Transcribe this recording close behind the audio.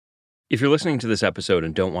If you're listening to this episode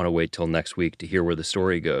and don't want to wait till next week to hear where the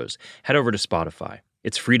story goes, head over to Spotify.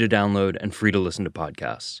 It's free to download and free to listen to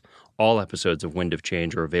podcasts. All episodes of Wind of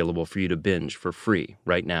Change are available for you to binge for free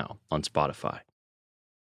right now on Spotify.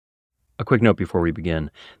 A quick note before we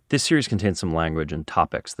begin. This series contains some language and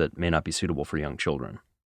topics that may not be suitable for young children.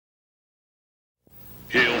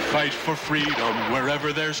 He'll fight for freedom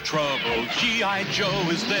wherever there's trouble. G.I. Joe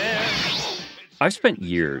is there. I've spent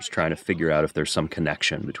years trying to figure out if there's some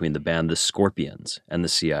connection between the band The Scorpions and the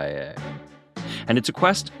CIA. And it's a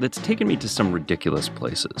quest that's taken me to some ridiculous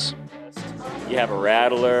places. You have a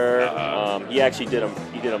rattler. He actually did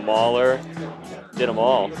a mauler. Did them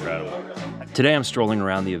all. Today I'm strolling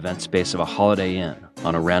around the event space of a Holiday Inn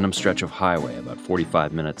on a random stretch of highway about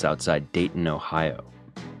 45 minutes outside Dayton, Ohio.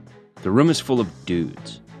 The room is full of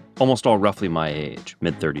dudes, almost all roughly my age,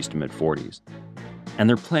 mid-30s to mid-40s. And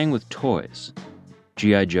they're playing with toys.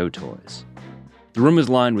 G.I. Joe toys. The room is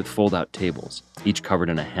lined with fold-out tables, each covered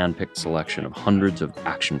in a hand-picked selection of hundreds of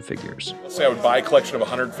action figures. Let's say I would buy a collection of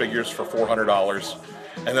 100 figures for $400,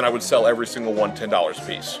 and then I would sell every single one $10 a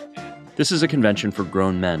piece. This is a convention for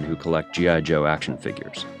grown men who collect G.I. Joe action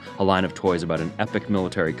figures, a line of toys about an epic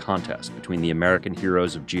military contest between the American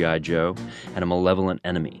heroes of G.I. Joe and a malevolent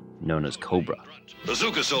enemy known as Cobra.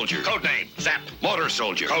 Bazooka Soldier. Codename Zap. Mortar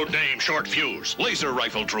Soldier. Codename Short Fuse. Laser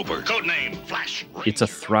Rifle Trooper. Codename Flash. It's a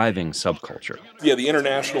thriving subculture. Yeah, the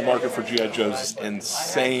international market for G.I. Joes is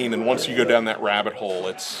insane, and once you go down that rabbit hole,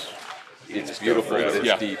 it's beautiful.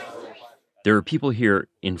 It's deep. There are people here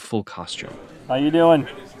in full costume. How you doing?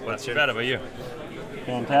 Not too bad. How about you?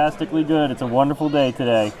 Fantastically good. It's a wonderful day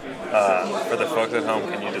today. For the folks at home,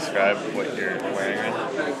 can you describe what you're wearing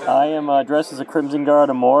right now? I am dressed as a Crimson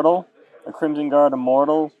Guard Immortal. A Crimson Guard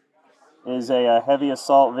Immortal is a heavy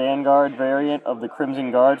assault vanguard variant of the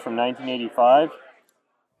Crimson Guard from 1985.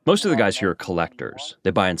 Most of the guys here are collectors.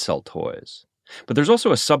 They buy and sell toys. But there's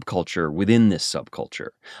also a subculture within this subculture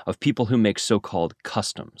of people who make so-called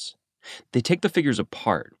customs. They take the figures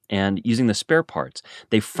apart, and using the spare parts,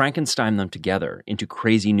 they Frankenstein them together into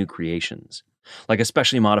crazy new creations, like a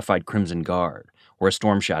specially modified Crimson Guard, or a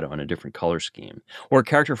Storm Shadow in a different color scheme, or a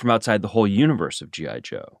character from outside the whole universe of G.I.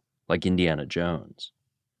 Joe, like Indiana Jones.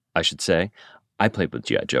 I should say, I played with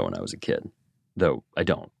G.I. Joe when I was a kid, though I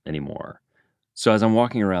don't anymore. So as I'm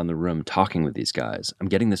walking around the room talking with these guys, I'm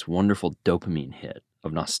getting this wonderful dopamine hit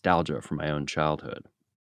of nostalgia from my own childhood.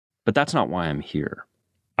 But that's not why I'm here.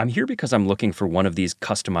 I'm here because I'm looking for one of these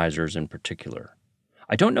customizers in particular.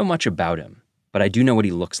 I don't know much about him, but I do know what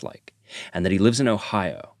he looks like, and that he lives in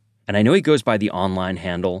Ohio. And I know he goes by the online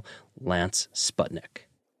handle Lance Sputnik.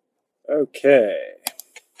 Okay.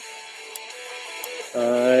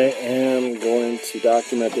 I am going to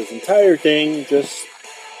document this entire thing just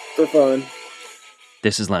for fun.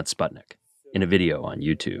 This is Lance Sputnik in a video on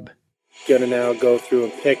YouTube. Gonna now go through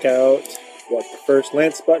and pick out what the first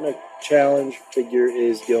Lance Sputnik challenge figure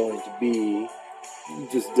is going to be.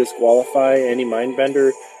 Just disqualify any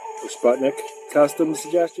Mindbender or Sputnik custom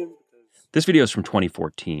suggestions. This video is from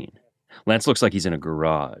 2014. Lance looks like he's in a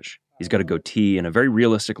garage. He's got a goatee and a very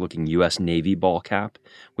realistic-looking U.S. Navy ball cap,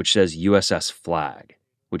 which says USS Flag,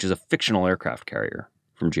 which is a fictional aircraft carrier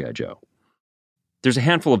from G.I. Joe. There's a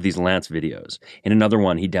handful of these Lance videos. In another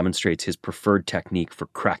one, he demonstrates his preferred technique for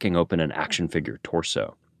cracking open an action figure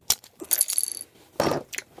torso.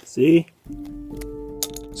 See?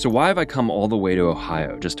 So why have I come all the way to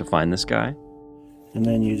Ohio just to find this guy? And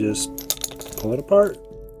then you just pull it apart.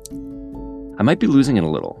 I might be losing it a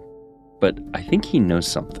little, but I think he knows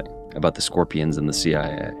something about the Scorpions and the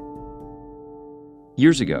CIA.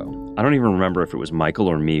 Years ago, I don't even remember if it was Michael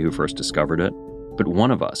or me who first discovered it, but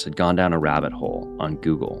one of us had gone down a rabbit hole on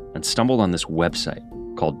Google and stumbled on this website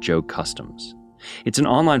called Joe Customs. It's an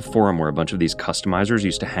online forum where a bunch of these customizers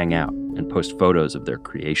used to hang out and post photos of their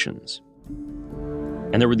creations.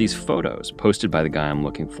 And there were these photos posted by the guy I'm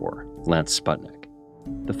looking for, Lance Sputnik.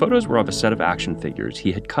 The photos were of a set of action figures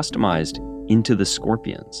he had customized into the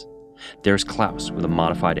Scorpions. There's Klaus with a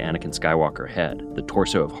modified Anakin Skywalker head, the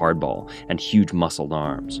torso of Hardball, and huge muscled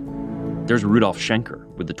arms. There's Rudolf Schenker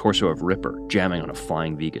with the torso of Ripper jamming on a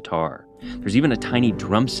Flying V guitar. There's even a tiny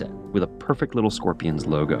drum set with a perfect little Scorpions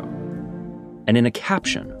logo. And in a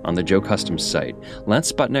caption on the Joe Customs site,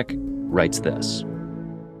 Lance Sputnik writes this: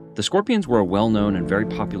 "The Scorpions were a well-known and very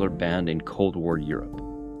popular band in Cold War Europe.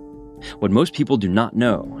 What most people do not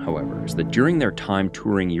know, however, is that during their time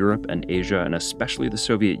touring Europe and Asia, and especially the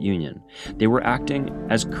Soviet Union, they were acting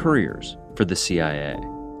as couriers for the CIA,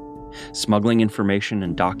 smuggling information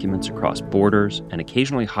and documents across borders and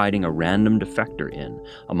occasionally hiding a random defector in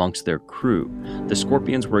amongst their crew. The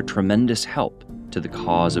Scorpions were a tremendous help to the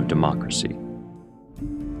cause of democracy."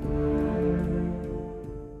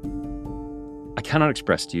 I cannot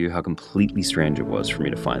express to you how completely strange it was for me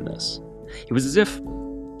to find this. It was as if,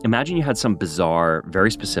 imagine you had some bizarre, very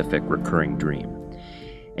specific, recurring dream.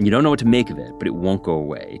 And you don't know what to make of it, but it won't go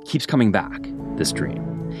away. It keeps coming back, this dream.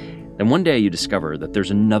 Then one day you discover that there's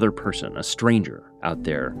another person, a stranger, out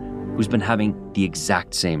there who's been having the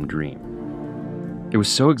exact same dream. It was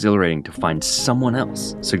so exhilarating to find someone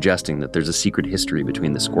else suggesting that there's a secret history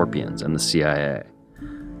between the Scorpions and the CIA.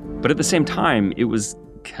 But at the same time, it was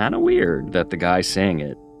kind of weird that the guy saying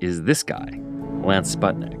it is this guy, Lance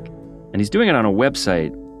Sputnik. And he's doing it on a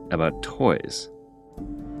website about toys.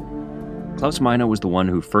 Klaus Meine was the one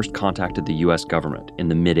who first contacted the US government in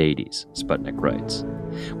the mid-'80s, Sputnik writes,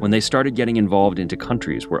 when they started getting involved into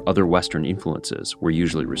countries where other Western influences were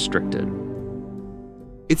usually restricted.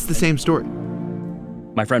 It's the same story.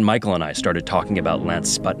 My friend Michael and I started talking about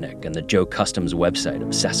Lance Sputnik and the Joe Customs website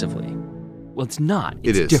obsessively. Well, it's not.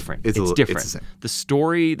 It's different. It's different. It's the same. The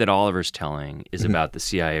story that Oliver's telling is about the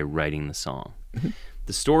CIA writing the song.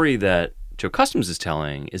 The story that Joe Customs is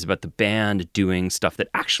telling is about the band doing stuff that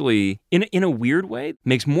actually, in a weird way,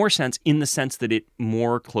 makes more sense in the sense that it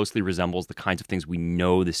more closely resembles the kinds of things we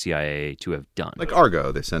know the CIA to have done. Like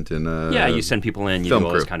Argo, they sent in a Yeah, you send people in, you do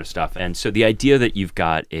all this kind of stuff. And so the idea that you've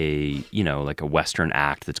got a, like a Western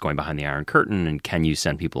act that's going behind the Iron Curtain, and can you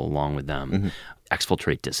send people along with them?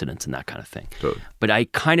 Exfiltrate dissidents and that kind of thing. Totally. But I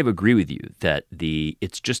kind of agree with you that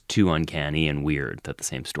it's just too uncanny and weird that the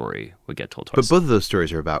same story would get told twice. But both of those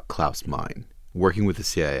stories are about Klaus Meine working with the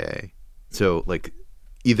CIA. So, like,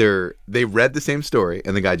 either they read the same story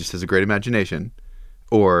and the guy just has a great imagination,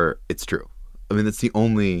 or it's true. I mean, that's the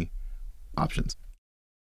only options.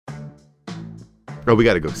 Oh, we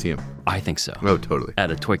got to go see him. I think so. Oh, totally.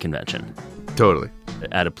 At a toy convention. Totally.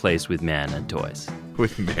 At a place with man and toys.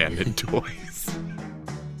 With man and toys.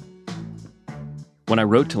 When I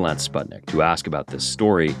wrote to Lance Sputnik to ask about this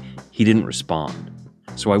story, he didn't respond.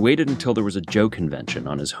 So I waited until there was a Joe convention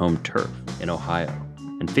on his home turf in Ohio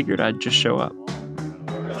and figured I'd just show up.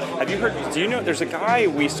 Have you heard, do you know, there's a guy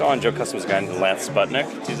we saw in Joe Customs, guy named Lance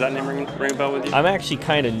Sputnik. Does that name ring a bell with you? I'm actually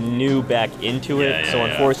kind of new back into it, so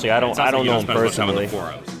unfortunately I don't know him personally.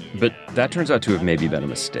 But that turns out to have maybe been a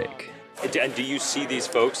mistake. And do you see these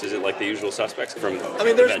folks? Is it like the usual suspects from? I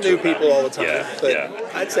mean, there's new people all the time, yeah, but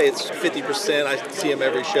yeah. I'd say it's 50%. I see them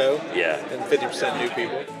every show, yeah, and 50% new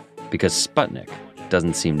people. Because Sputnik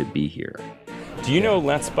doesn't seem to be here. Do you know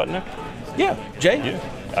Lance Sputnik? Yeah, Jay. Yeah.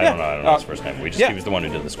 I don't know his first name. He was the one who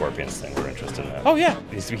did the Scorpions thing. We're interested in that. Oh yeah.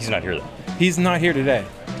 He's not here though. He's not here today.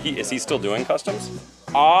 Is he still doing customs?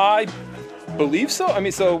 I believe so. I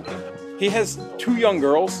mean, so he has 2 young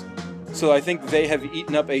girls. So I think they have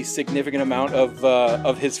eaten up a significant amount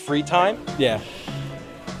of his free time. Yeah.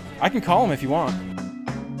 I can call him if you want.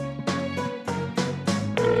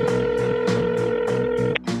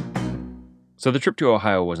 So the trip to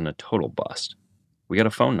Ohio wasn't a total bust. We got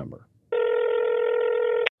a phone number.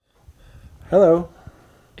 Hello.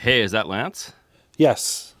 Hey, is that Lance?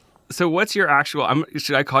 Yes. So what's your actual...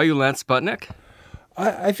 should I call you Lance Sputnik?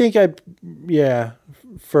 I think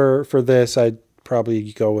for this, I'd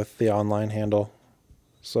probably go with the online handle.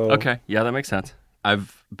 So okay, yeah, that makes sense.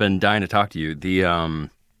 I've been dying to talk to you.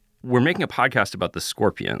 We're making a podcast about the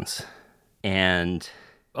Scorpions, and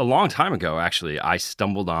a long time ago, actually, I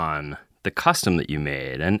stumbled on the custom that you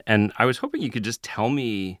made, and I was hoping you could just tell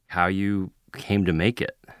me how you came to make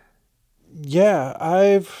it. Yeah,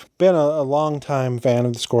 I've been a long time fan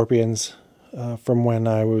of the Scorpions from when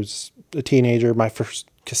I was a teenager. My first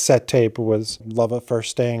cassette tape was Love at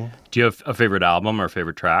First Sting. Do you have a favorite album or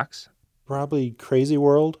favorite tracks? Probably Crazy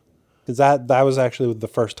World. Because that was actually the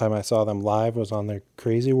first time I saw them live, was on their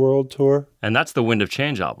Crazy World tour. And that's the Wind of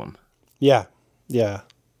Change album. Yeah.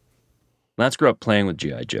 Lance grew up playing with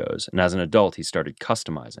G.I. Joes, and as an adult, he started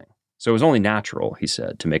customizing. So it was only natural, he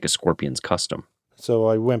said, to make a Scorpions custom. So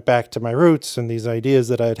I went back to my roots and these ideas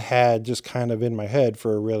that I'd had just kind of in my head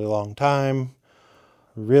for a really long time.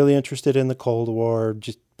 Really interested in the Cold War,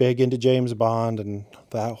 just big into James Bond and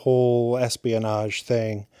that whole espionage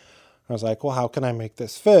thing. I was like, well, how can I make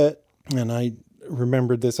this fit? And I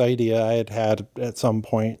remembered this idea I had at some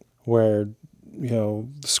point where, the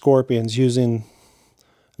Scorpions using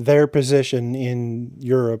their position in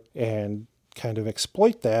Europe and kind of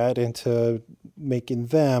exploit that into making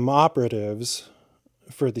them operatives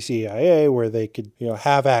for the CIA, where they could,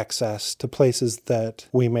 have access to places that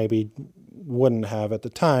we maybe wouldn't have at the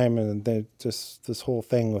time. And just this whole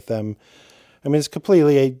thing with them, I mean, it's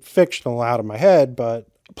completely fictional out of my head, but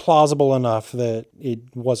plausible enough that it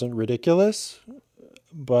wasn't ridiculous.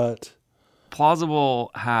 But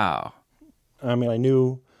plausible how? I mean, I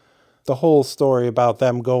knew The whole story about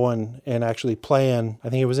them going and actually playing, I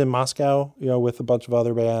think it was in Moscow, with a bunch of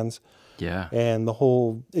other bands. Yeah. And the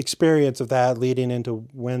whole experience of that leading into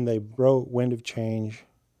when they wrote Wind of Change.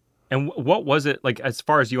 And what was it, like, as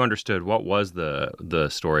far as you understood, what was the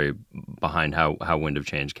story behind how Wind of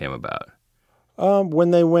Change came about?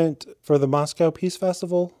 When they went for the Moscow Peace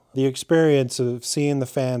Festival, the experience of seeing the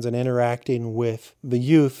fans and interacting with the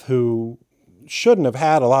youth who shouldn't have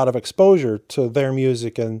had a lot of exposure to their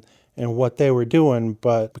music and what they were doing,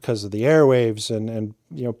 but because of the airwaves and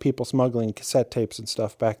people smuggling cassette tapes and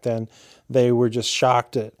stuff back then, they were just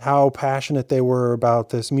shocked at how passionate they were about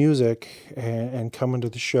this music and coming to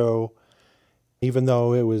the show, even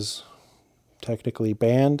though it was technically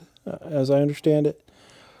banned, as I understand it.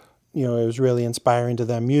 It was really inspiring to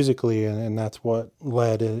them musically, and that's what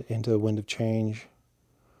led into Wind of Change.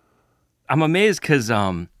 I'm amazed because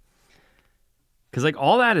like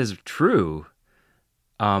all that is true.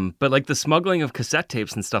 But like the smuggling of cassette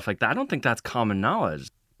tapes and stuff like that, I don't think that's common knowledge.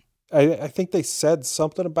 I think they said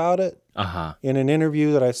something about it in an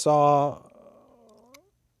interview that I saw.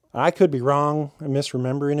 I could be wrong and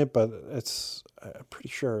misremembering it, but I'm pretty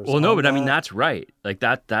sure. Well, no, but I mean, that's right. Like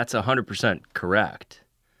that's 100% correct.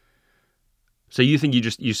 So you think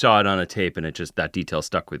you saw it on a tape and that detail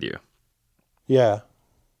stuck with you? Yeah.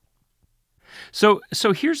 So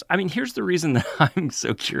here's the reason that I'm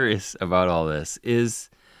so curious about all this is,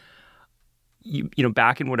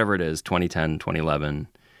 back in whatever it is, 2010, 2011,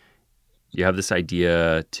 you have this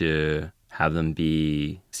idea to have them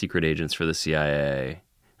be secret agents for the CIA,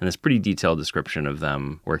 and this pretty detailed description of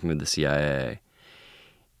them working with the CIA.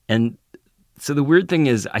 And so the weird thing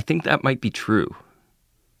is, I think that might be true.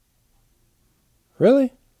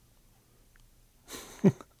 Really?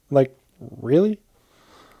 Like, really?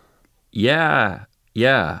 Yeah.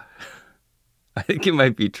 I think it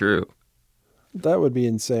might be true. That would be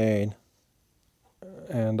insane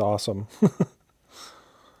and awesome.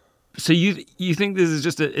 So you think this is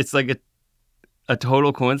just it's like a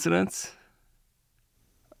total coincidence?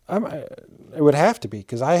 It would have to be,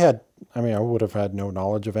 because I would have had no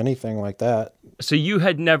knowledge of anything like that. So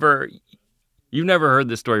you've never heard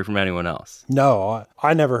this story from anyone else? No,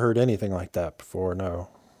 I never heard anything like that before, no.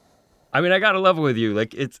 I mean, I got to level with you.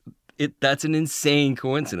 Like, that's an insane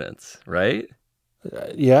coincidence, right?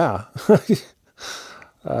 Yeah.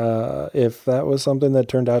 If that was something that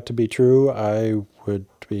turned out to be true, I would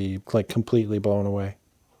be like completely blown away.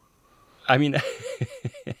 I mean, I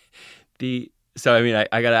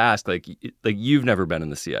got to ask, like you've never been in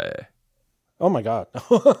the CIA? Oh my God.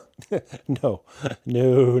 No.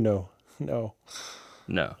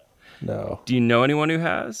 Do you know anyone who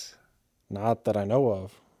has? Not that I know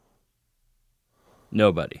of.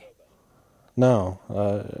 Nobody. No,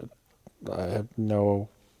 I have no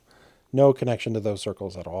connection to those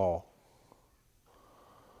circles at all.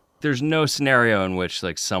 There's no scenario in which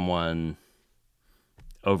like someone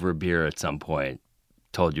over a beer at some point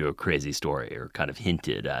told you a crazy story or kind of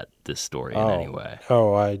hinted at this story in any way.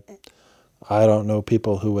 Oh, I don't know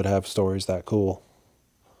people who would have stories that cool.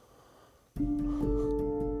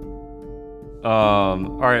 All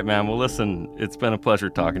right, man. Well, listen, it's been a pleasure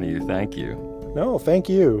talking to you. Thank you. No, thank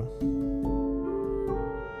you.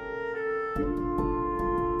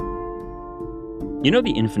 You know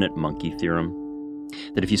the infinite monkey theorem?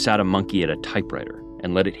 That if you sat a monkey at a typewriter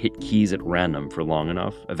and let it hit keys at random for long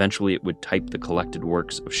enough, eventually it would type the collected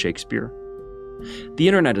works of Shakespeare? The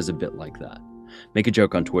internet is a bit like that. Make a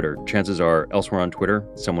joke on Twitter. Chances are, elsewhere on Twitter,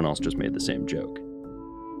 someone else just made the same joke.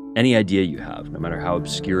 Any idea you have, no matter how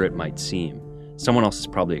obscure it might seem, someone else is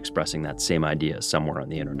probably expressing that same idea somewhere on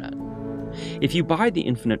the internet. If you buy the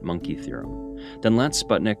infinite monkey theorem, then Lance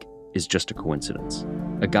Sputnik is just a coincidence.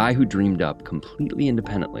 A guy who dreamed up completely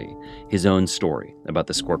independently his own story about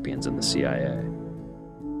the Scorpions and the CIA.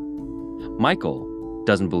 Michael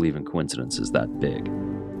doesn't believe in coincidences that big.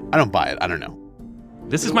 I don't buy it. I don't know.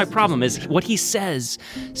 This is my problem, is what he says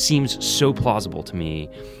seems so plausible to me.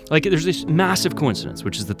 Like, there's this massive coincidence,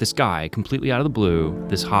 which is that this guy, completely out of the blue,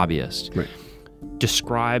 this hobbyist, right,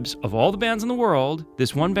 describes, of all the bands in the world,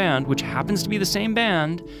 this one band, which happens to be the same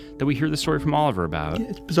band that we hear the story from Oliver about. Yeah,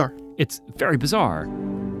 it's bizarre. It's very bizarre.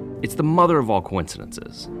 It's the mother of all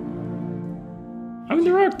coincidences. I mean,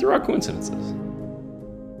 there are coincidences.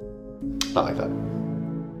 Not like that.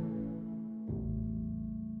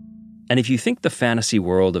 And if you think the fantasy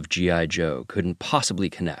world of G.I. Joe couldn't possibly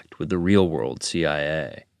connect with the real world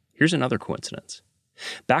CIA, here's another coincidence.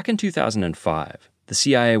 Back in 2005, the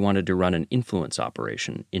CIA wanted to run an influence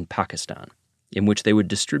operation in Pakistan, in which they would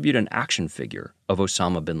distribute an action figure of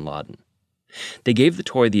Osama bin Laden. They gave the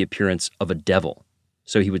toy the appearance of a devil,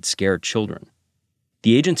 so he would scare children.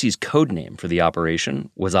 The agency's code name for the operation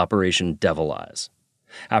was Operation Devil Eyes.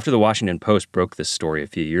 After the Washington Post broke this story a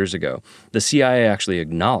few years ago, the CIA actually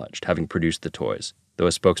acknowledged having produced the toys, though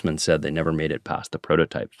a spokesman said they never made it past the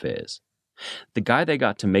prototype phase. The guy they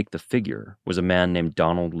got to make the figure was a man named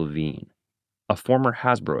Donald Levine, a former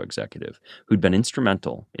Hasbro executive who'd been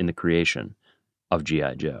instrumental in the creation of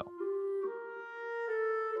G.I. Joe.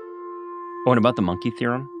 Oh, and about the monkey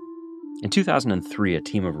theorem? In 2003, a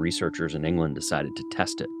team of researchers in England decided to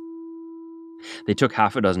test it. They took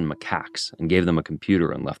half a dozen macaques and gave them a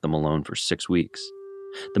computer and left them alone for 6 weeks.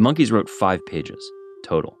 The monkeys wrote 5 pages,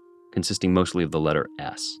 total, consisting mostly of the letter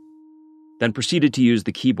S, then proceeded to use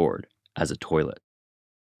the keyboard as a toilet.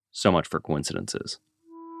 So much for coincidences.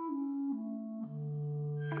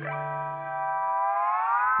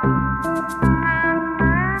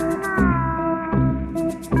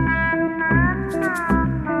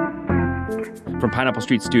 From Pineapple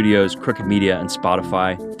Street Studios, Crooked Media, and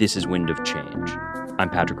Spotify, this is Wind of Change. I'm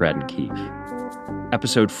Patrick Radden Keefe.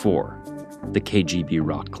 Episode 4, The KGB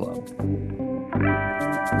Rock Club.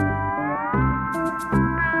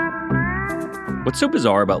 What's so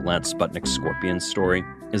bizarre about Lance Sputnik's Scorpions story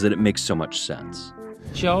is that it makes so much sense.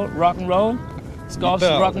 Show, rock and roll, Scorps,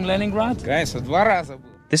 rock in Leningrad.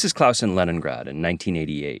 This is Klaus in Leningrad in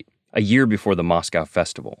 1988, a year before the Moscow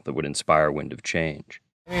festival that would inspire Wind of Change.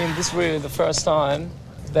 I mean, this is really the first time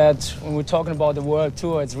that when we're talking about the world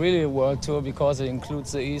tour, it's really a world tour because it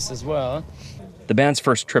includes the East as well. The band's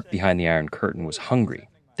first trip behind the Iron Curtain was Hungary.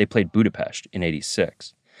 They played Budapest in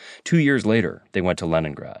 '86. 2 years later, they went to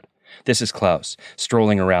Leningrad. This is Klaus,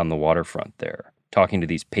 strolling around the waterfront there, talking to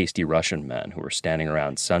these pasty Russian men who were standing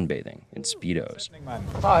around sunbathing in Speedos.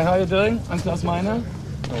 Hi, how are you doing? I'm Klaus Meiner.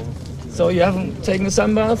 So you haven't taken a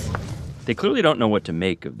sunbath? They clearly don't know what to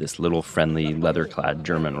make of this little friendly, leather-clad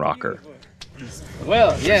German rocker.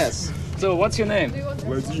 Well, yes. So what's your name?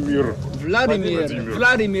 Vladimir.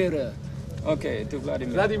 Vladimir. Okay, to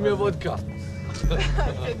Vladimir. Vladimir Vodka.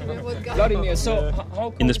 Vladimir, so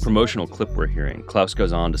how cool In this promotional clip we're hearing, Klaus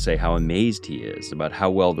goes on to say how amazed he is about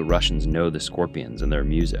how well the Russians know the Scorpions and their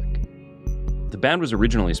music. The band was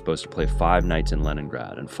originally supposed to play 5 nights in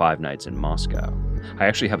Leningrad and 5 nights in Moscow. I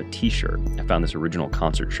actually have a t-shirt. I found this original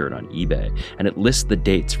concert shirt on eBay, and it lists the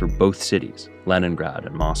dates for both cities, Leningrad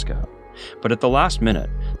and Moscow. But at the last minute,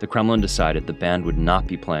 the Kremlin decided the band would not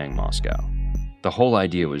be playing Moscow. The whole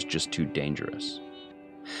idea was just too dangerous.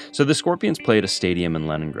 So the Scorpions played a stadium in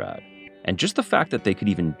Leningrad, and just the fact that they could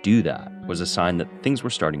even do that was a sign that things were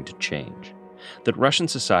starting to change, that Russian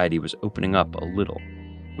society was opening up a little,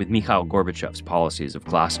 with Mikhail Gorbachev's policies of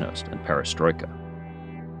glasnost and perestroika.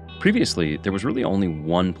 Previously, there was really only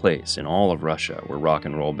one place in all of Russia where rock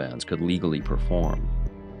and roll bands could legally perform.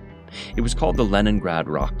 It was called the Leningrad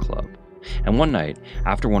Rock Club, and one night,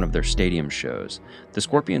 after one of their stadium shows, the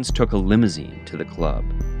Scorpions took a limousine to the club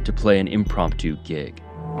to play an impromptu gig.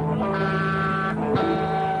 All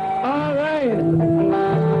right.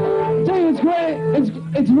 Gee, it's great.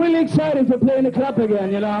 It's really exciting to play in the club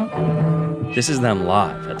again, you know? This is them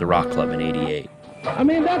live at the Rock Club in '88. I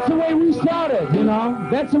mean, that's the way we started, you know?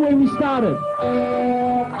 That's the way we started.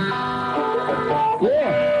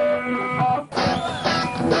 Yeah.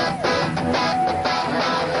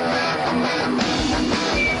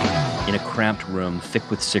 In a cramped room thick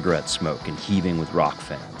with cigarette smoke and heaving with rock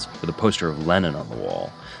fans, with a poster of Lenin on the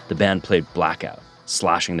wall, the band played Blackout,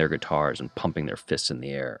 slashing their guitars and pumping their fists in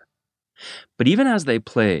the air. But even as they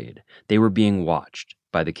played, they were being watched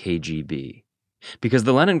by the KGB, because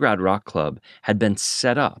the Leningrad Rock Club had been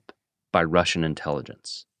set up by Russian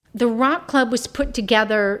intelligence. The Rock Club was put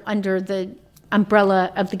together under the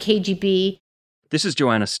umbrella of the KGB. This is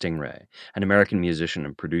Joanna Stingray, an American musician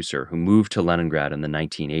and producer who moved to Leningrad in the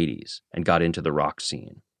 1980s and got into the rock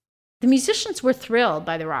scene. The musicians were thrilled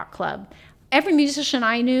by the Rock Club. Every musician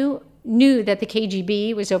I knew that the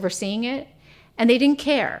KGB was overseeing it, and they didn't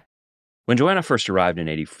care. When Joanna first arrived in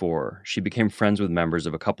 '84, she became friends with members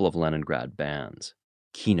of a couple of Leningrad bands,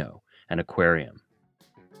 Kino and Aquarium.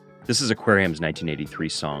 This is Aquarium's 1983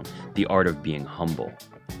 song, The Art of Being Humble.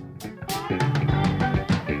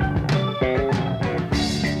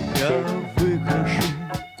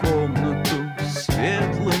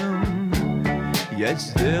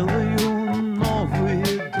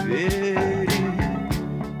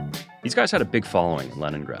 These guys had a big following in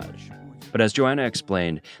Leningrad, but as Joanna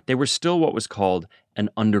explained, they were still what was called an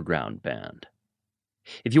underground band.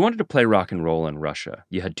 If you wanted to play rock and roll in Russia,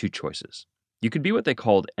 you had 2 choices. You could be what they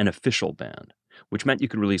called an official band, which meant you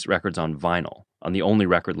could release records on vinyl on the only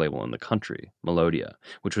record label in the country, Melodia,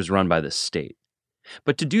 which was run by the state.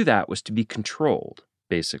 But to do that was to be controlled,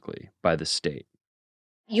 basically, by the state.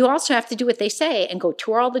 You also have to do what they say and go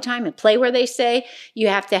tour all the time and play where they say. You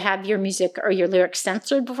have to have your music or your lyrics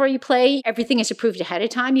censored before you play. Everything is approved ahead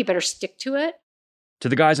of time. You better stick to it. To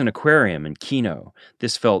the guys in Aquarium and Kino,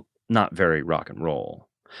 this felt not very rock and roll.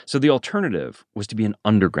 So the alternative was to be an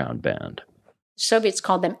underground band. Soviets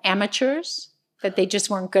called them amateurs, that they just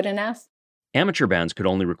weren't good enough. Amateur bands could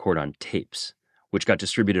only record on tapes, which got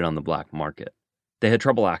distributed on the black market. They had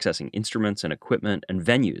trouble accessing instruments and equipment and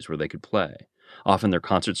venues where they could play. Often their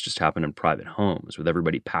concerts just happened in private homes with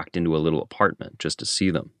everybody packed into a little apartment just to see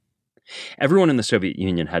them. Everyone in the Soviet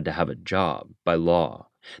Union had to have a job by law.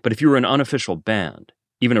 But if you were an unofficial band,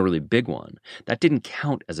 even a really big one, that didn't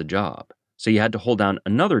count as a job. So you had to hold down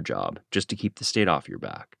another job just to keep the state off your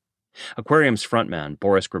back. Aquarium's frontman,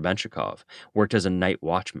 Boris Grebenshchikov, worked as a night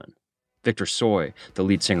watchman. Victor Tsoi, the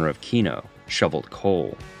lead singer of Kino, shoveled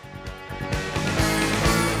coal.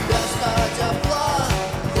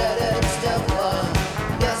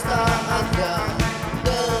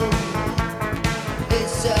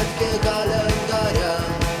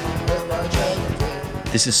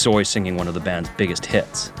 This is Tsoi singing one of the band's biggest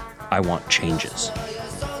hits, I Want Changes.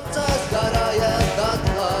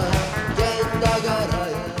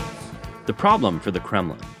 The problem for the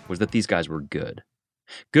Kremlin was that these guys were good.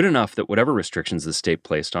 Good enough that whatever restrictions the state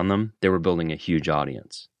placed on them, they were building a huge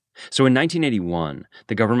audience. So in 1981,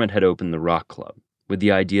 the government had opened the Rock Club with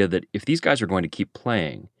the idea that if these guys are going to keep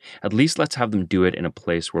playing, at least let's have them do it in a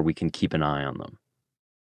place where we can keep an eye on them.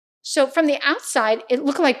 So from the outside, it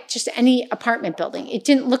looked like just any apartment building. It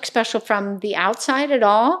didn't look special from the outside at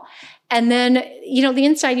all. And then, the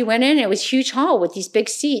inside you went in, it was a huge hall with these big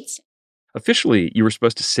seats. Officially, you were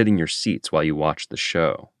supposed to sit in your seats while you watched the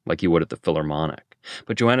show, like you would at the Philharmonic.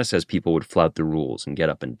 But Joanna says people would flout the rules and get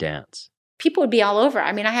up and dance. People would be all over.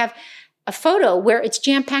 I mean, I have a photo where it's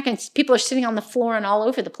jam-packed and people are sitting on the floor and all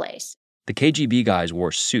over the place. The KGB guys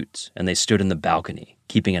wore suits and they stood in the balcony,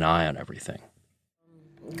 keeping an eye on everything.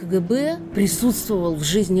 КГБ присутствовал в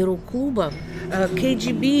жизни рок-клуба.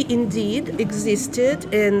 KGB indeed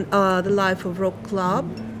existed in the life of rock club.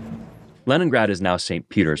 Leningrad is now St.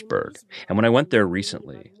 Petersburg, and when I went there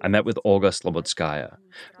recently, I met with Olga Slobodskaya,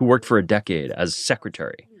 who worked for a decade as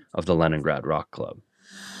secretary of the Leningrad Rock Club.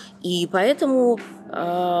 И поэтому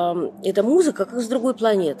эта музыка как с другой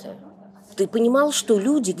планеты. Ты понимал, что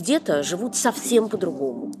люди где-то живут совсем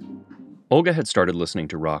по-другому. Olga had started listening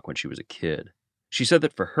to rock when she was a kid. She said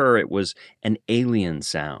that for her, it was an alien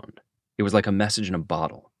sound. It was like a message in a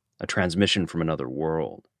bottle, a transmission from another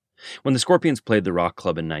world. When the Scorpions played the Rock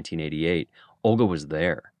Club in 1988, Olga was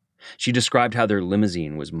there. She described how their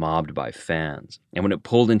limousine was mobbed by fans, and when it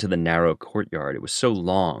pulled into the narrow courtyard, it was so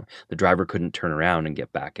long the driver couldn't turn around and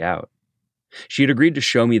get back out. She had agreed to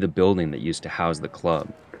show me the building that used to house the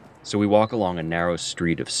club, so we walk along a narrow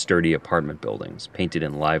street of sturdy apartment buildings painted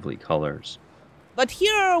in lively colors. But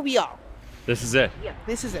here we are. This is it. Yeah,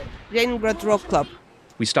 this is it. Leningrad Rock Club.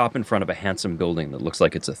 We stop in front of a handsome building that looks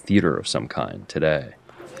like it's a theater of some kind today.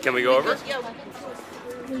 Can we go over?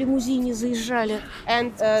 В лимузине заезжали.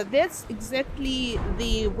 And that's exactly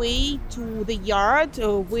the way to the yard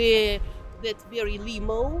where that very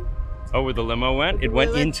limo. Oh, where the limo went? It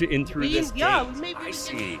went in through this gate. Maybe I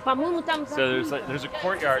see. По-моему, там... So there's a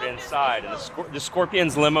courtyard inside, and the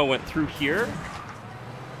Scorpions limo went through here.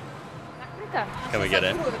 Can we get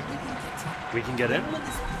in? We can get in?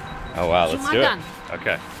 Oh, wow, let's do it.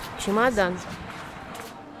 Okay. Чемодан.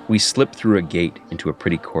 We slip through a gate into a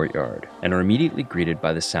pretty courtyard and are immediately greeted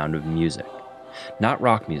by the sound of music. Not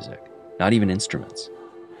rock music, not even instruments,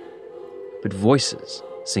 but voices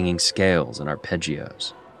singing scales and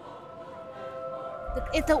arpeggios.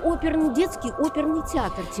 Это оперный детский оперный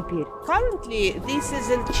театр теперь. Currently, this is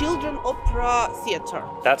a children opera theater.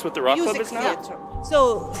 That's what the Rock Music Club is now? theater.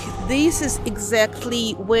 So this is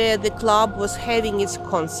exactly where the club was having its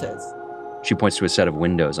concerts. She points to a set of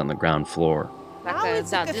windows on the ground floor. Now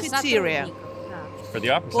it's a cafeteria. For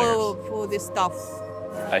the opera singers? For the staff.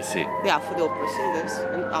 I see. Yeah, for the opera singers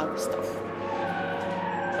and other stuff.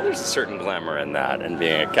 There's a certain glamour in that, and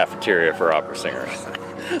being a cafeteria for opera singers.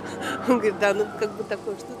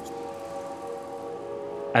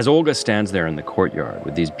 As Olga stands there in the courtyard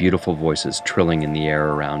with these beautiful voices trilling in the air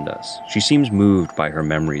around us, she seems moved by her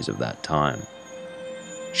memories of that time.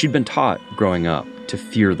 She'd been taught, growing up, to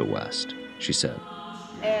fear the West, she said.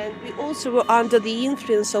 And we also were under the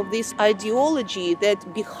influence of this ideology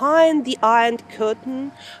that behind the Iron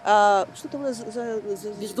Curtain,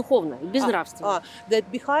 Бездуховно, безнравственно. That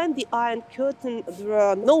behind the Iron Curtain there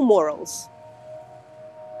are no morals.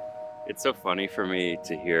 It's so funny for me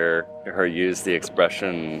to hear her use the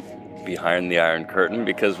expression behind the Iron Curtain,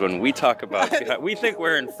 because when we talk about, we think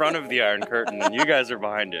we're in front of the Iron Curtain and you guys are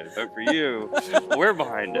behind it. But for you, we're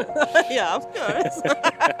behind it. Yeah, of course.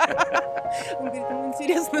 Он говорит, ему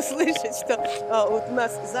интересно слышать, что вот у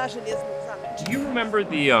нас за железным занавесом. Do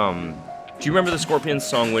you remember the Scorpions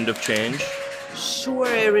song Wind of Change? Sure,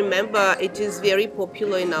 I remember. It is very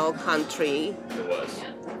popular in our country. It was.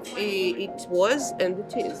 It was, and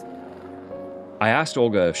it is. I asked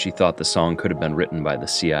Olga if she thought the song could have been written by the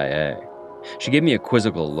CIA. She gave me a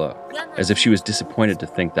quizzical look, as if she was disappointed to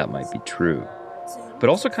think that might be true, but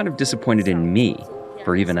also kind of disappointed in me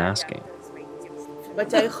for even asking.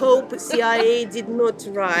 But I hope CIA did not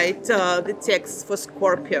write the text for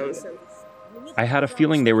Scorpions. I had a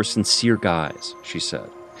feeling they were sincere guys, she said,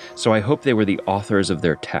 so I hope they were the authors of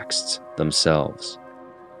their texts themselves.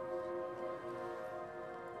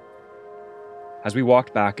 As we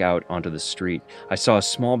walked back out onto the street, I saw a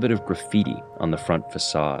small bit of graffiti on the front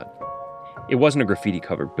facade. It wasn't a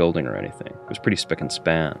graffiti-covered building or anything. It was pretty spick and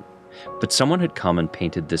span. But someone had come and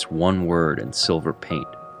painted this one word in silver paint,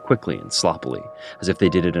 quickly and sloppily, as if they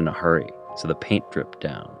did it in a hurry, so the paint dripped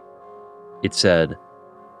down. It said,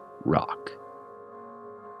 rock.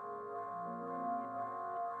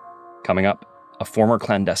 Coming up, a former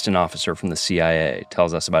clandestine officer from the CIA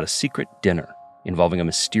tells us about a secret dinner involving a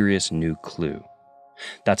mysterious new clue.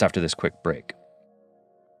 That's after this quick break.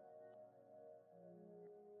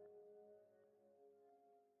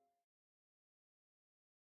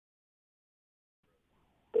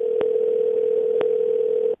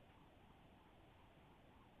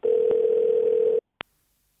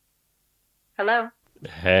 Hello.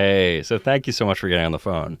 Hey, so thank you so much for getting on the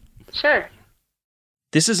phone. Sure.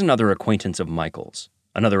 This is another acquaintance of Michael's,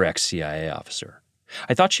 another ex-CIA officer.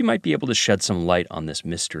 I thought she might be able to shed some light on this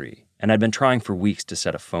mystery, and I'd been trying for weeks to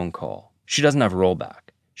set a phone call. She doesn't have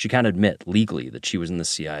rollback. She can't admit legally that she was in the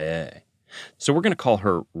CIA. So we're going to call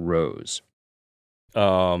her Rose.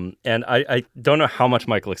 And I don't know how much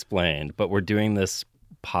Michael explained, but we're doing this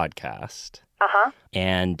podcast. Uh-huh.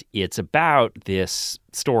 And it's about this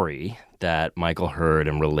story that Michael heard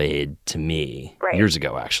and relayed to me years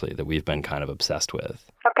ago, actually, that we've been kind of obsessed with.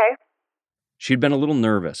 Okay. She'd been a little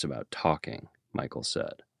nervous about talking, Michael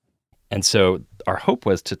said. And so our hope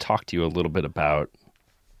was to talk to you a little bit about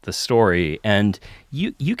the story. And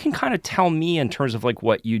you can kind of tell me in terms of like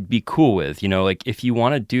what you'd be cool with. You know, like if you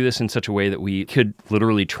want to do this in such a way that we could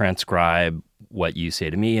literally transcribe what you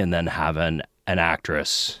say to me and then have an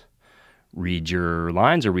actress read your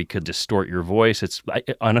lines, or we could distort your voice.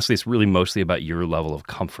 Honestly, it's really mostly about your level of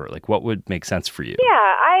comfort. Like what would make sense for you? Yeah,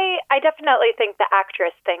 I definitely think the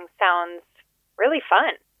actress thing sounds really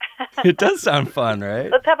fun. It does sound fun, right?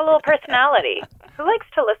 Let's have a little personality. Who likes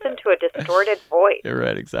to listen to a distorted voice? You're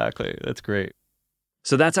right, exactly. That's great.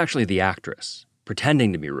 So that's actually the actress,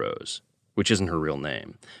 pretending to be Rose, which isn't her real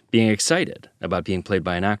name, being excited about being played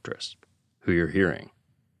by an actress, who you're hearing.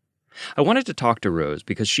 I wanted to talk to Rose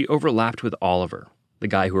because she overlapped with Oliver, the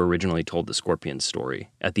guy who originally told the Scorpions story,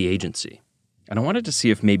 at the agency. And I wanted to see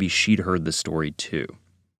if maybe she'd heard the story too.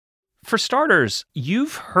 For starters,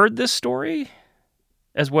 you've heard this story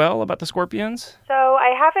as well about the Scorpions? So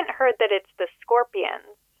I haven't heard that it's the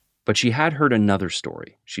Scorpions. But she had heard another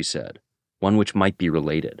story, she said, one which might be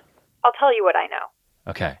related. I'll tell you what I know.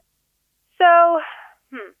 Okay. So,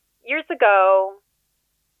 years ago,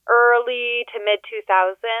 early to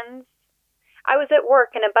mid-2000s, I was at work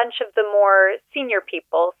and a bunch of the more senior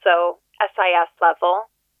people, so SIS level.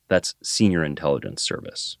 That's Senior Intelligence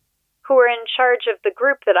Service. Who were in charge of the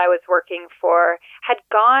group that I was working for, had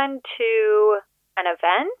gone to an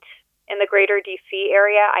event in the greater DC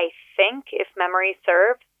area, I think, if memory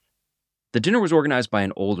serves. The dinner was organized by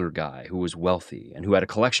an older guy who was wealthy and who had a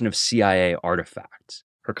collection of CIA artifacts.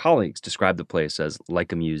 Her colleagues described the place as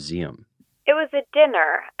like a museum. It was a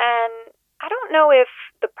dinner, and I don't know if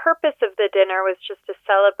the purpose of the dinner was just to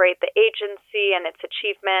celebrate the agency and its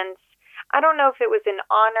achievements. I don't know if it was in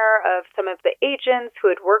honor of some of the agents who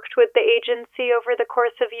had worked with the agency over the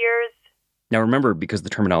course of years. Now remember, because the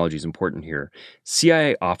terminology is important here,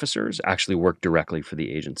 CIA officers actually work directly for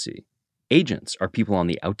the agency. Agents are people on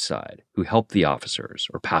the outside who help the officers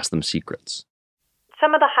or pass them secrets.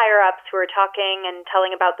 Some of the higher-ups who were talking and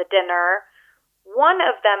telling about the dinner, one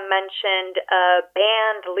of them mentioned a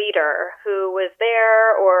band leader who was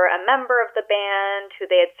there or a member of the band who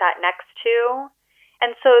they had sat next to.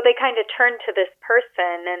 And so they kind of turned to this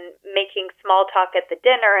person and making small talk at the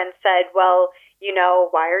dinner and said, well, you know,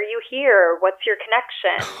 why are you here? What's your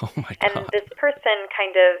connection? Oh my God. And this person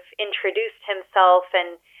kind of introduced himself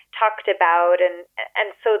and talked about, and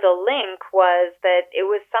so the link was that it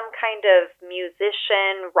was some kind of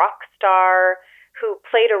musician, rock star, who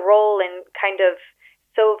played a role in kind of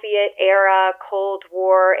Soviet era, Cold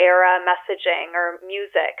War era messaging or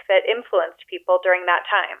music that influenced people during that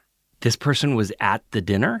time. This person was at the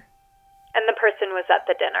dinner? And the person was at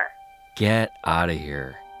the dinner. Get out of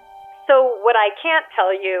here. So what I can't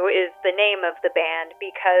tell you is the name of the band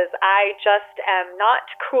because I just am not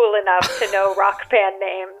cool enough to know rock band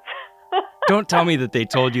names. Don't tell me that they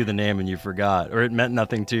told you the name and you forgot, or it meant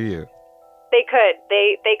nothing to you. They could.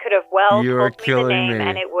 They could have well You're told me the killing name me.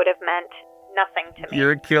 and it would have meant nothing to me.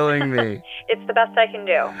 You're killing me. It's the best I can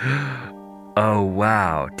do. Oh,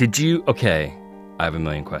 wow. Did you... Okay, I have a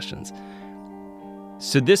million questions.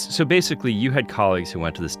 So basically you had colleagues who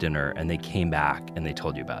went to this dinner and they came back and they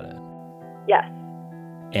told you about it. Yes.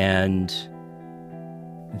 And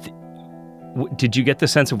did you get the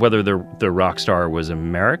sense of whether the rock star was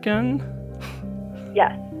American?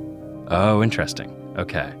 Yes. Oh, interesting.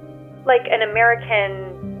 Okay. Like an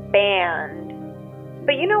American band.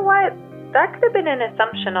 But you know what? That could have been an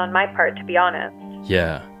assumption on my part, to be honest.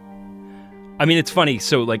 Yeah. I mean, it's funny.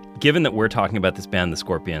 So, like, given that we're talking about this band, the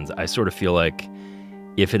Scorpions, I sort of feel like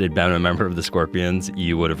if it had been a member of the Scorpions,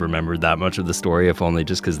 you would have remembered that much of the story, if only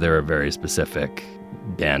just because they're a very specific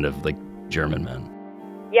band of, like, German men.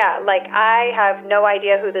 Yeah, like, I have no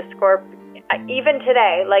idea who the even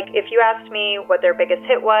today, like, if you asked me what their biggest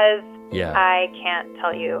hit was, Yeah. I can't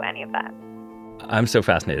tell you any of that. I'm so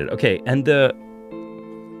fascinated. Okay, and the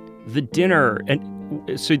dinner,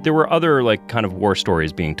 and so there were other, like, kind of war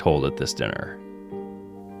stories being told at this dinner.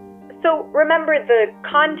 So remember, the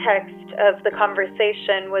context of the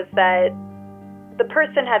conversation was that the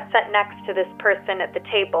person had sat next to this person at the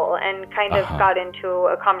table and kind of got into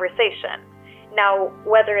a conversation. Now,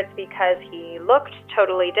 whether it's because he looked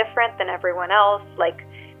totally different than everyone else, like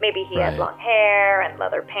maybe he had long hair and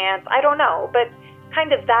leather pants, I don't know, but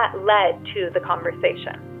kind of that led to the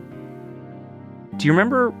conversation. Do you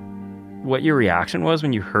remember what your reaction was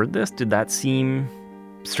when you heard this? Did that seem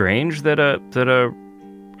strange that a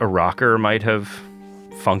rocker might have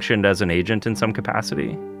functioned as an agent in some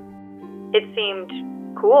capacity? It seemed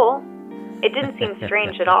cool. It didn't seem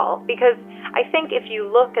strange at all, because I think if you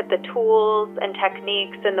look at the tools and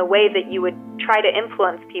techniques and the way that you would try to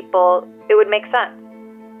influence people, it would make sense.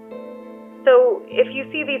 So if you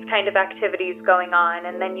see these kind of activities going on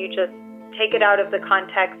and then you just take it out of the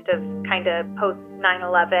context of kind of post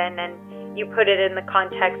 9/11 and you put it in the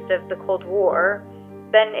context of the Cold War,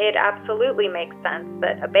 then it absolutely makes sense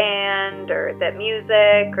that a band or that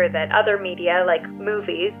music or that other media like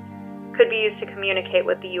movies could be used to communicate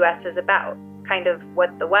what the U.S. is about, kind of what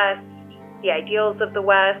the West, the ideals of the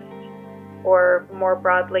West, or more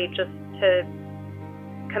broadly just to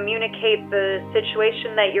communicate the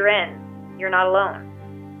situation that you're in. You're not alone.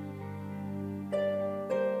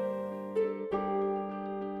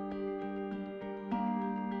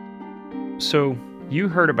 So you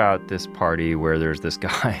heard about this party where there's this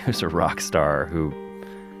guy who's a rock star who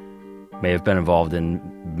may have been involved in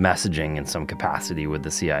messaging in some capacity with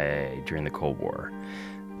the CIA during the Cold War.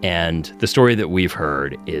 And the story that we've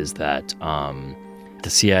heard is that the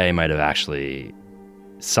CIA might have actually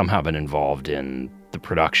somehow been involved in the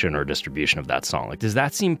production or distribution of that song. Like, does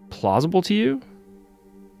that seem plausible to you?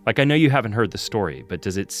 Like, I know you haven't heard the story, but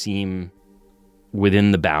does it seem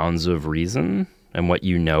within the bounds of reason and what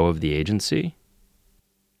you know of the agency?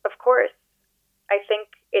 Of course. I think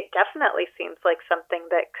it definitely seems like something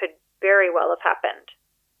that could very well have happened.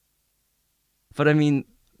 But I mean,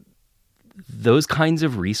 those kinds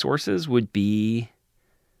of resources would be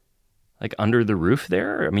like under the roof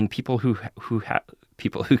there. I mean, people who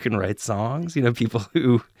can write songs, you know, people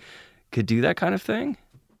who could do that kind of thing.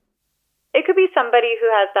 It could be somebody who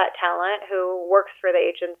has that talent, who works for the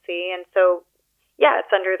agency, and so, yeah,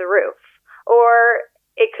 it's under the roof. Or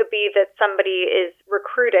it could be that somebody is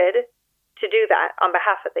recruited to do that on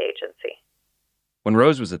behalf of the agency. When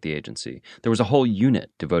Rose was at the agency, there was a whole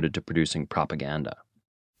unit devoted to producing propaganda.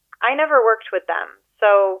 I never worked with them,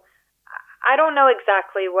 so I don't know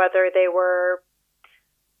exactly whether they were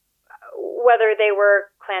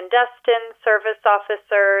clandestine service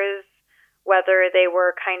officers, whether they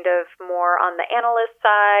were kind of more on the analyst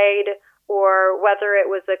side, or whether it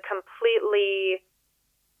was a completely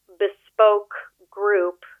bespoke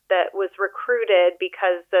group that was recruited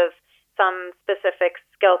because of some specific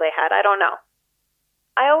skill they had. I don't know.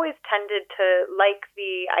 I always tended to like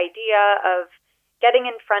the idea of getting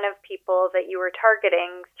in front of people that you were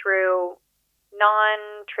targeting through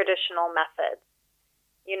non-traditional methods.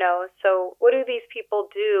 You know, so what do these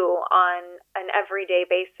people do on an everyday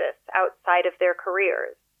basis outside of their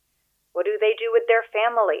careers? What do they do with their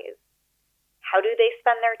families? How do they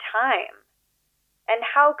spend their time? And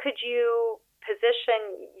how could you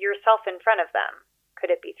position yourself in front of them? Could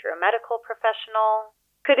it be through a medical professional?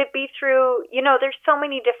 Could it be through, there's so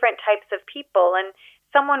many different types of people, and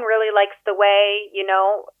someone really likes the way,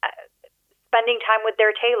 spending time with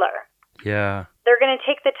their tailor. Yeah. They're going to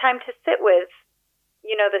take the time to sit with,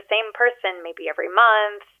 the same person maybe every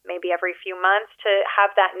month, maybe every few months to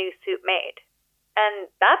have that new suit made. And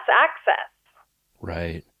that's access.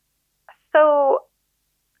 Right. So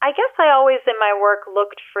I guess I always in my work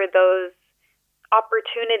looked for those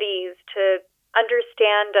opportunities to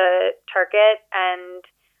understand a target and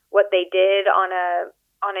what they did on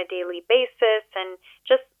a daily basis and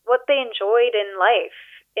just what they enjoyed in life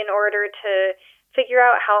in order to figure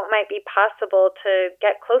out how it might be possible to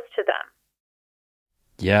get close to them.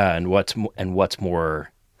 Yeah, and what's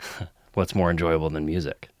more enjoyable than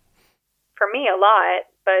music? For me, a lot,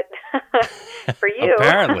 but for you,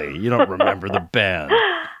 apparently you don't remember the band.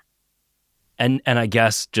 And I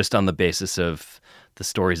guess just on the basis of the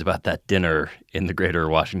stories about that dinner in the greater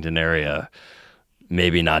Washington area,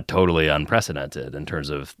 maybe not totally unprecedented in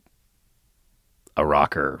terms of a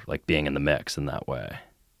rocker like being in the mix in that way.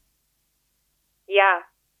 Yeah.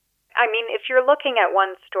 I mean, if you're looking at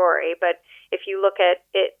one story, but if you look at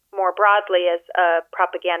it more broadly as a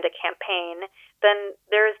propaganda campaign, then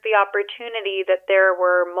there's the opportunity that there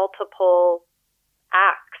were multiple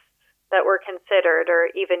acts that were considered or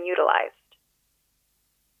even utilized.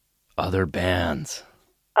 Other bands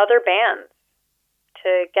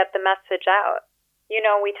to get the message out.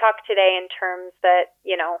 We talk today in terms that,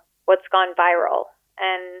 what's gone viral.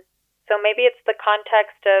 And so maybe it's the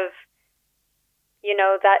context of,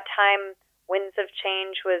 that time Winds of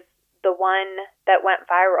Change was the one that went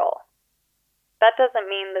viral. That doesn't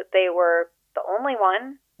mean that they were the only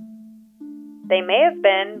one. They may have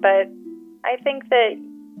been, but I think that,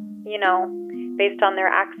 based on their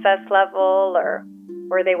access level or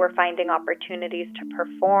where they were finding opportunities to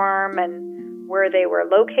perform and where they were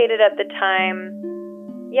located at the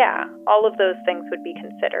time, yeah, all of those things would be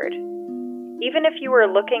considered. Even if you were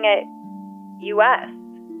looking at U.S.,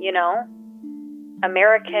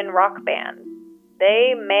 American rock bands,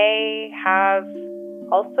 they may have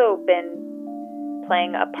also been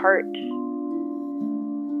playing a part.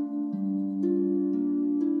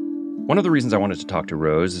 One of the reasons I wanted to talk to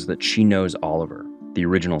Rose is that she knows Oliver, the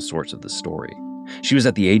original source of the story. She was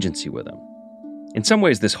at the agency with him. In some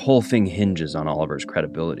ways, this whole thing hinges on Oliver's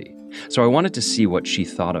credibility. So I wanted to see what she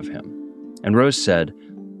thought of him. And Rose said,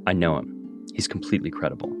 I know him. He's completely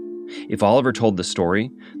credible. If Oliver told the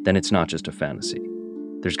story, then it's not just a fantasy.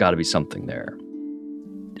 There's got to be something there.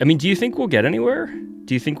 I mean, do you think we'll get anywhere?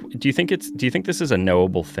 Do you think this is a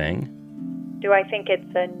knowable thing? Do I think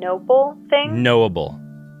it's a noble thing? Knowable.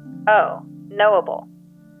 Oh, knowable.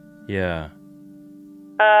 Yeah.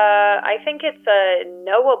 I think it's a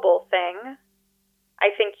knowable thing. I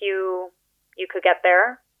think you could get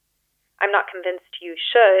there. I'm not convinced you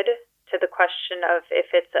should, to the question of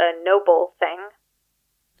if it's a noble thing.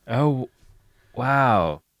 Oh,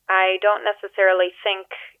 wow. I don't necessarily think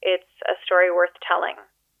it's a story worth telling.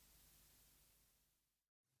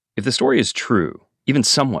 If the story is true, even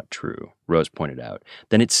somewhat true, Rose pointed out,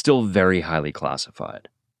 then it's still very highly classified.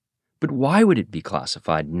 But why would it be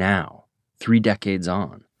classified now, 3 decades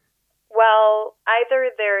on? Well, either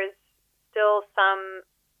there's still some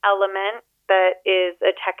element that is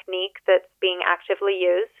a technique that's being actively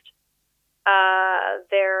used.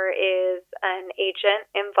 There is an agent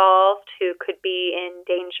involved who could be in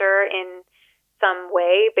danger in some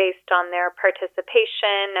way based on their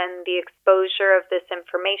participation and the exposure of this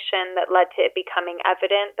information that led to it becoming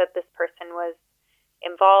evident that this person was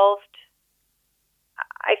involved.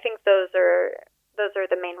 I think those are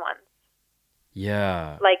the main ones.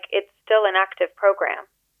 Yeah. Like, it's still an active program.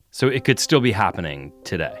 So it could still be happening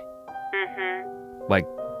today. Mm-hmm. Like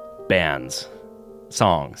bands,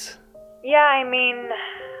 songs. Yeah, I mean,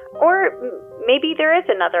 or maybe there is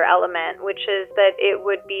another element, which is that it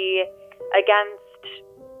would be against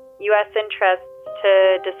U.S. interests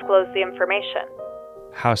to disclose the information.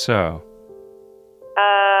 How so?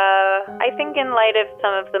 I think in light of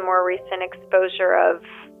some of the more recent exposure of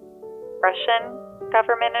Russian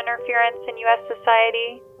government interference in U.S.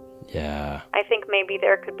 society, yeah, I think maybe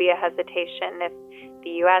there could be a hesitation if the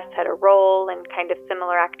U.S. had a role in kind of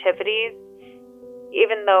similar activities,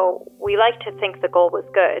 even though we like to think the goal was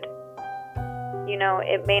good.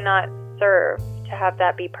 It may not serve to have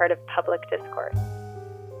that be part of public discourse.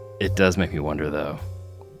 It does make me wonder, though,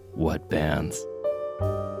 what bands?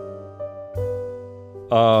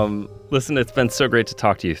 Listen, it's been so great to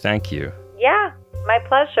talk to you. Thank you. Yeah, my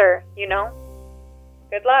pleasure,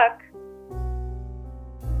 Good luck.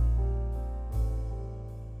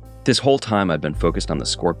 This whole time I'd been focused on the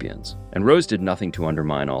Scorpions, and Rose did nothing to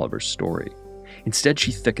undermine Oliver's story. Instead,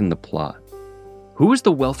 she thickened the plot. Who was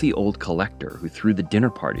the wealthy old collector who threw the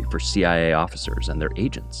dinner party for CIA officers and their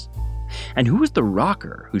agents? And who was the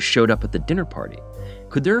rocker who showed up at the dinner party?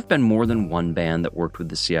 Could there have been more than one band that worked with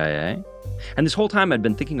the CIA? And this whole time I'd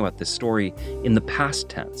been thinking about this story in the past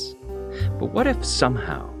tense. But what if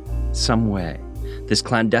somehow, some way, this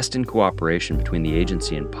clandestine cooperation between the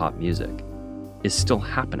agency and pop music is still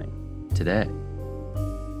happening today?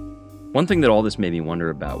 One thing that all this made me wonder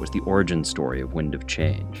about was the origin story of Wind of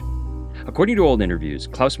Change. According to old interviews,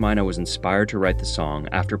 Klaus Meine was inspired to write the song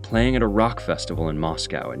after playing at a rock festival in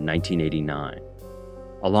Moscow in 1989,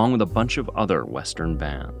 along with a bunch of other Western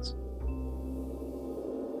bands.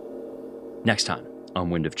 Next time on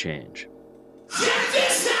Wind of Change.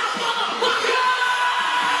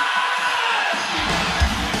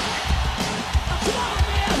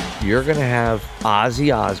 You're going to have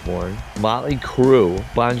Ozzy Osbourne, Motley Crue,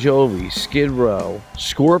 Bon Jovi, Skid Row,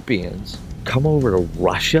 Scorpions come over to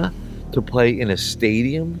Russia to play in a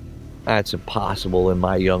stadium? That's impossible in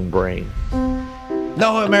my young brain.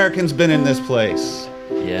 No American's been in this place.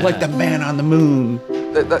 Yeah. Like the man on the moon.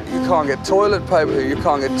 You can't get toilet paper here, you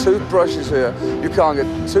can't get toothbrushes here, you can't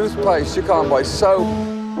get toothpaste, you can't buy soap.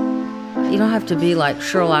 You don't have to be like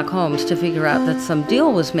Sherlock Holmes to figure out that some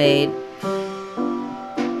deal was made.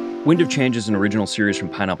 Wind of Change is an original series from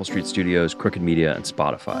Pineapple Street Studios, Crooked Media, and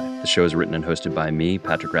Spotify. The show is written and hosted by me,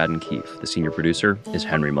 Patrick Radden-Keefe. The senior producer is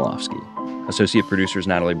Henry Malofsky. Associate producers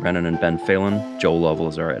Natalie Brennan and Ben Phelan. Joel Lovell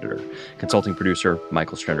is our editor. Consulting producer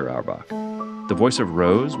Michael Strender-Auerbach. The voice of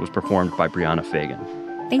Rose was performed by Brianna Fagan.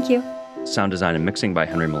 Thank you. Sound design and mixing by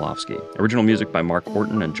Henry Malofsky. Original music by Mark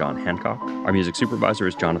Orton and John Hancock. Our music supervisor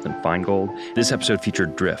is Jonathan Feingold. This episode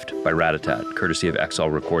featured Drift by Ratatat, courtesy of XL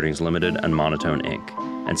Recordings Limited and Monotone Inc.,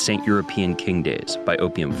 and Saint European King Days by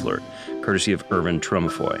Opium Flirt, courtesy of Irvin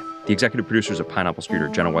Trumafoy. The executive producers of Pineapple Street are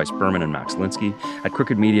Jenna Weiss-Berman and Max Linsky. At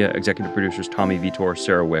Crooked Media, executive producers Tommy Vitor,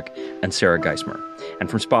 Sarah Wick, and Sarah Geismer. And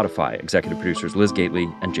from Spotify, executive producers Liz Gately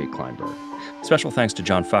and Jake Kleinberg. Special thanks to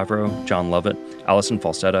John Favreau, John Lovett, Allison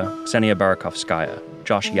Falsetta, Ksenia Barakovskaya,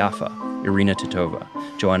 Josh Yaffa, Irina Titova,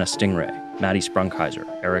 Joanna Stingray, Maddie Sprunkheiser,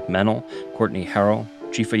 Eric Mennel, Courtney Harrell,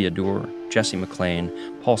 Chifa Yadur, Jesse McLean,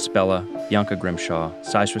 Paul Spella, Bianca Grimshaw,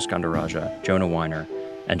 Saiswa Skandaraja, Jonah Weiner,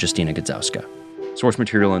 and Justina Gadzowska. Source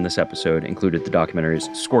material in this episode included the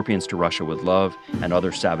documentaries Scorpions to Russia with Love and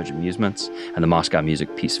Other Savage Amusements and the Moscow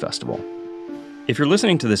Music Peace Festival. If you're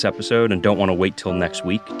listening to this episode and don't want to wait till next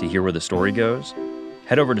week to hear where the story goes,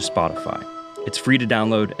 head over to Spotify. It's free to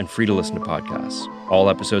download and free to listen to podcasts. All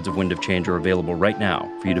episodes of Wind of Change are available right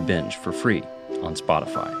now for you to binge for free on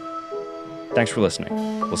Spotify. Thanks for listening.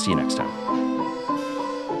 We'll see you next time.